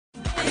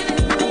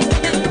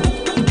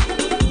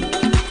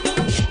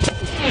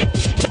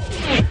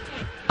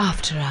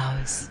After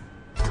Hours.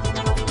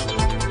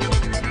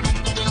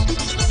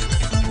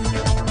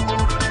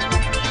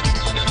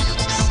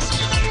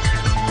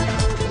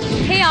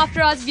 Hey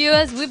After Hours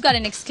viewers, we've got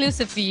an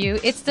exclusive for you.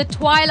 It's the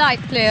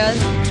Twilight Players.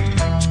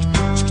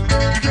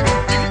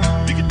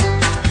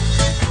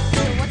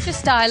 So what's your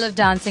style of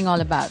dancing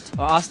all about?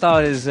 Well, our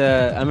style is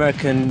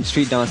American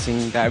street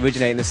dancing that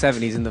originated in the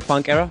 70s in the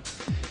funk era.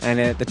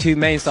 And the two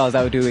main styles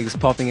that we do is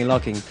popping and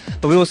locking.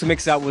 But we also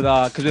mix it up with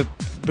because we're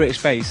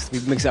British based, we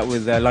mix it up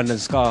with London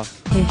ska.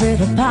 Here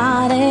at a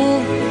party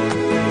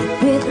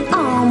with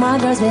all my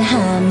girls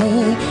behind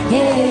me,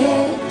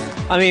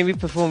 yeah. I mean, we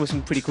perform with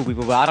some pretty cool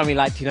people, but I don't really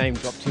like to name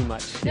drop too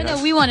much. No,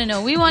 we want to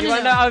know. We want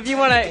to know. If you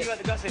want to,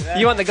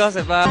 you want the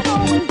gossip.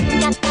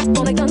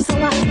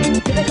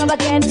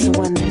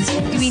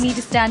 Do we need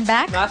to stand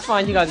back? No, that's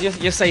fine. You guys,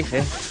 you're safe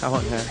here. I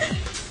want her.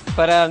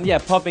 But yeah,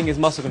 popping is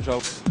muscle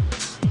control.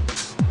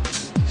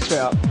 Straight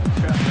up.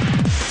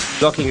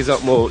 Locking is a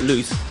lot more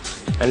loose,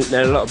 and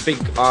there are a lot of big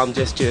arm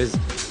gestures,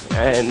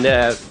 and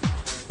a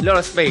lot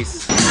of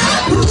space.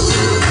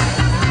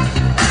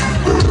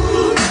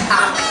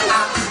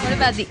 What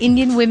about the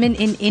Indian women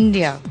in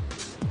India?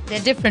 They're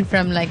different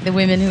from like the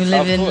women who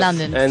live in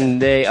London.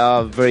 And they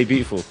are very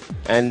beautiful,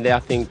 and I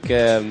think,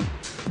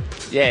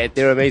 yeah,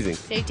 they're amazing.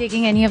 Are you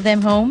taking any of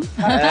them home?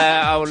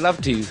 I would love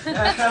to.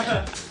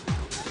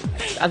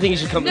 I think you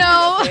should come.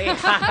 No. With me,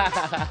 okay?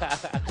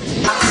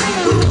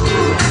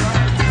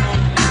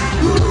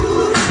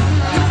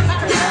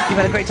 You've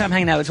had a great time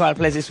hanging out with Twilight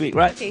Players this week,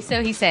 right? Okay,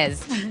 so he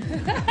says.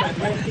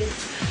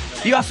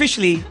 You're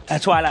officially a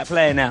Twilight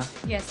Player now.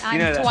 Yes, I'm You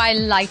know that?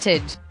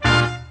 twilighted.